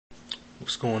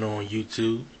What's going on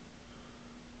YouTube?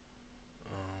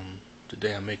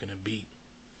 Today I'm making a beat.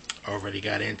 Already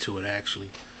got into it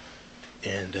actually,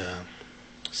 and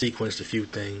sequenced a few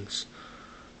things.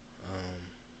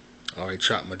 Already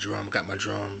chopped my drum, got my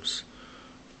drums,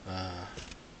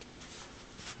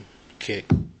 kick,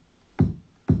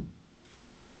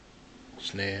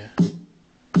 snare,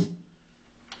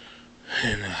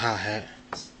 and a hi-hat.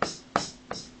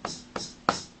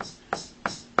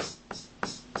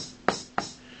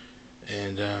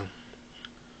 And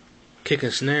kick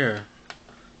and snare,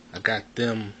 I got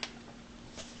them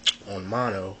on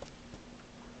mono.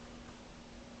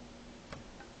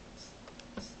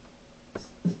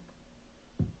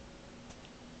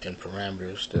 And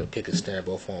parameters, the kick and snare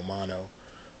both on mono.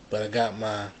 But I got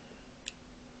my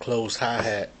closed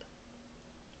hi-hat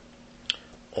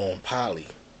on poly.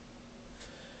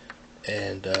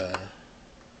 And the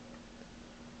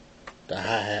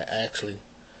hi-hat actually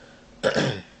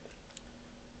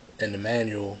in the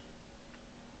manual,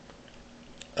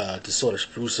 to sort of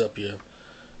spruce up your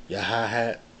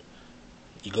hi-hat,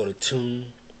 you go to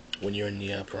tune. When you're in the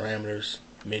parameters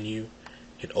menu,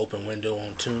 hit open window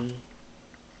on tune,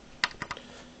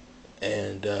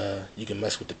 and you can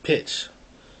mess with the pitch.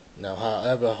 Now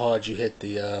however hard you hit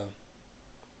the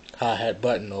hi-hat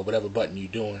button or whatever button you're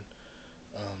doing,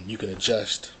 you can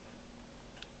adjust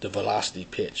the velocity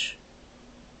pitch.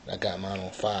 I got mine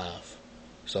on 5.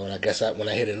 So I guess when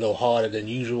I hit it a little harder than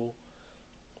usual,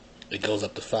 it goes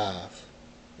up to 5.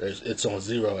 It's on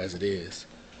 0 as it is.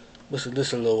 This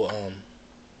is a little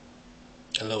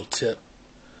tip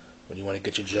when you want to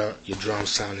get your drum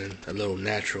sounding a little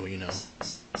natural, you know.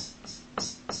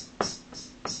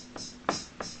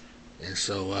 And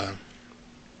so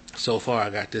so far I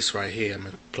got this right here. I'm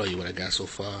gonna play you what I got so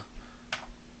far.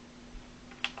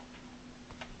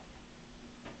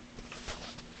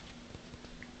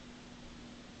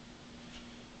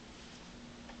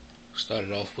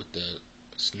 Started off with the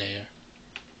snare.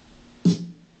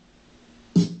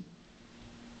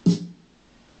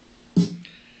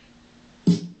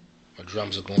 My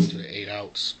drums are going to the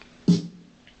 8/8.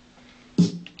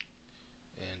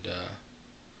 And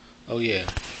oh yeah,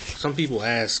 some people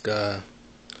ask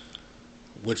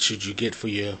what should you get for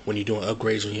when you're doing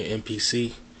upgrades on your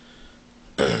MPC,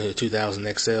 the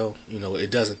 2000XL. You know, it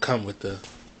doesn't come with the.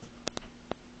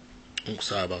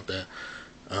 Sorry about that.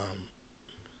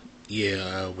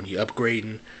 When you're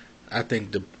upgrading, I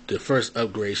think the first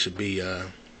upgrade should be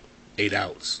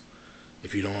 8/8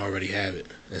 if you don't already have it,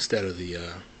 instead of the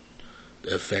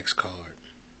effects card.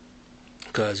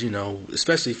 Because, you know,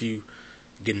 especially if you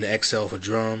get an XL for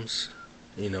drums,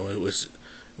 you know, it was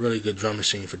really good drum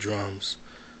machine for drums,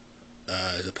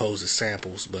 as opposed to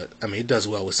samples. But I mean, it does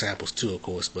well with samples too, of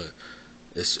course, but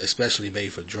it's especially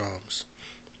made for drums.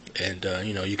 And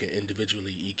you know, you can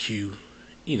individually EQ,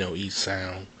 you know, each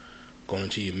sound going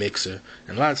into your mixer.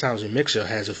 And a lot of times your mixer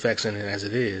has effects in it as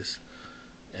it is.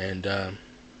 And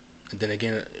then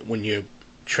again, when you're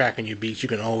tracking your beats, you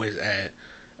can always add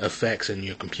effects in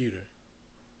your computer.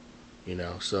 You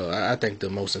know, so I think the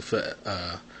most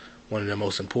one of the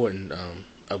most important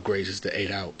upgrades is the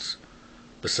 8/8.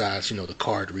 Besides, you know, the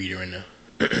card reader and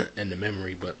the and the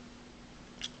memory. But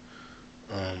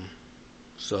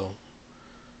so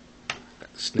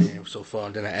got the snare so far.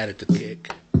 Then I added the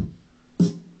kick.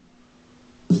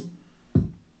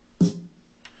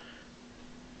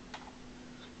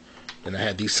 And I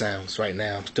have these sounds right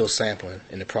now. I'm still sampling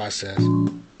in the process.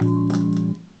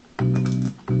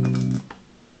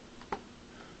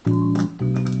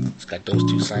 It's got those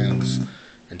two sounds,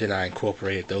 and then I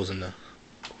incorporated those in the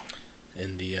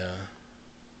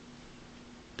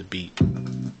beat.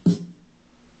 And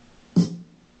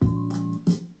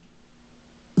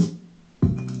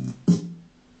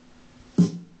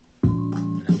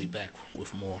I'll be back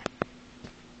with more.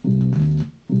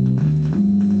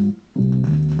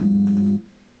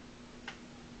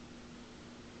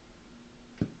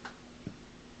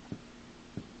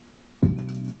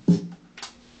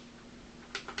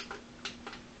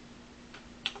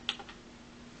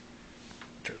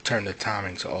 Turn the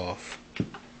timing to off.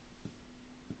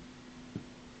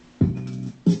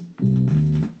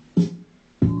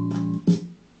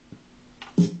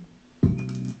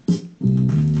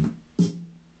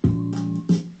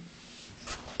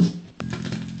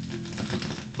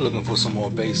 Looking for some more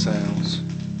bass sounds.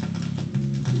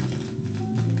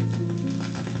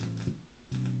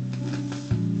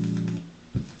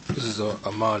 This is a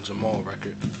Ahmad Jamal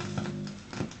record.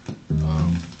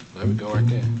 There we go right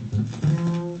there.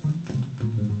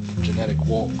 Genetic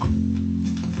Walk.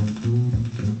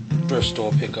 First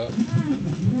store pickup.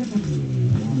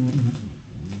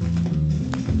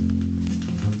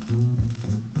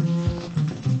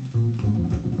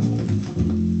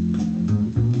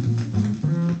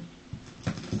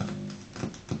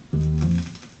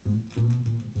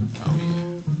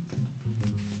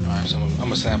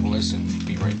 sample this and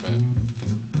be right back.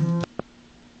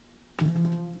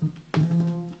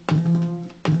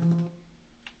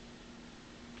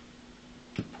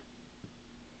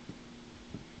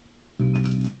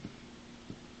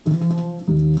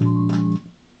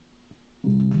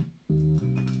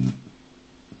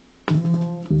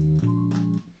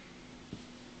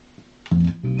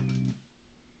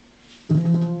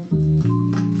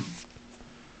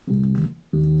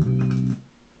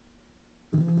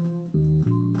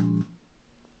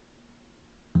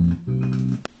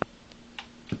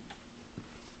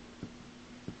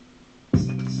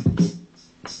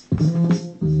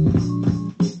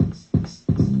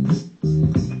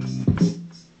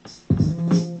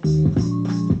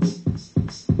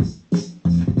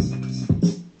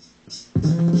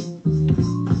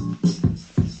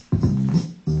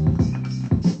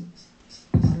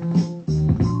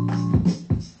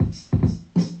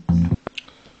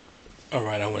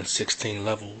 Alright, I went 16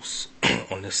 levels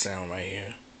on this sound right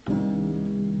here.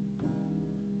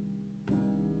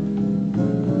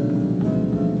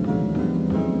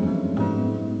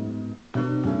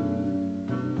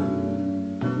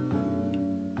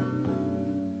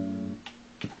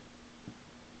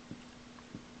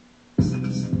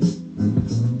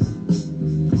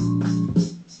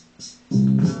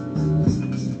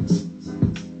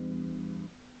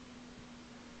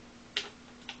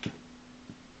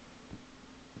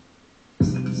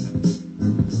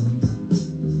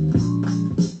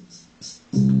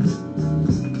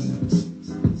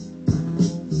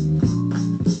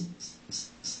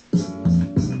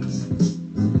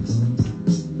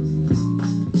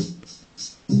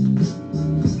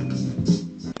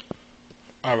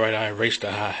 Alright, I erased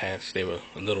the hi-hats. They were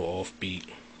a little offbeat.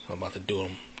 So I'm about to do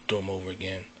them over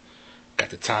again.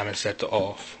 Got the timing set to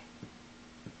off.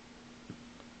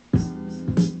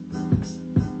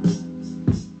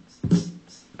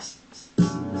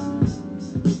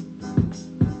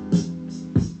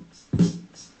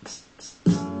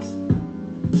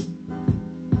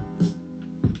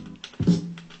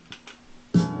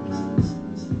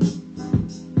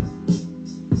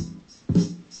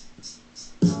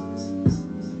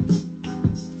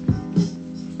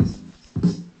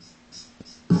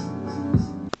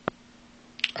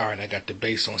 Alright, I got the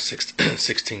bass on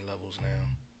 16 levels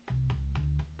now.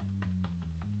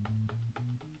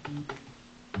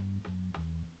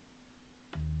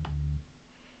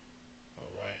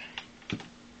 Alright.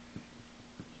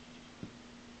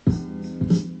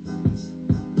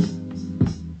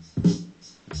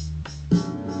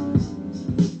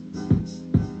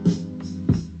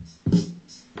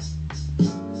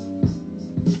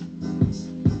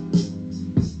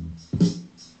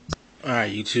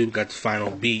 Alright, YouTube, got the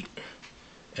final beat,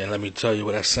 and let me tell you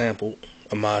what I sampled.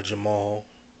 Ahmad Jamal,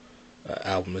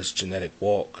 album is Genetic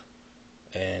Walk,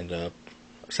 and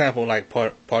sampled like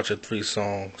parts of 3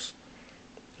 songs.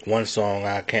 One song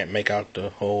I can't make out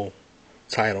the whole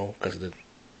title because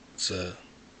it's a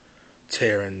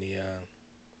tear in the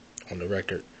on the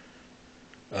record.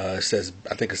 It says,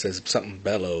 I think it says something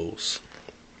bellows.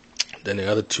 Then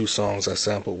the other 2 songs I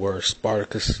sampled were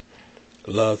Spartacus,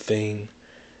 Love Thing,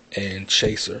 and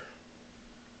Chaser.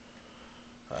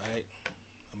 Alright,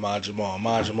 Ahmad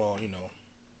Jamal, you know,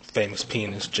 famous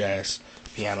pianist, jazz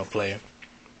piano player.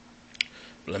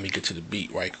 But let me get to the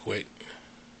beat right quick.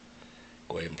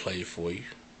 Go ahead and play it for you.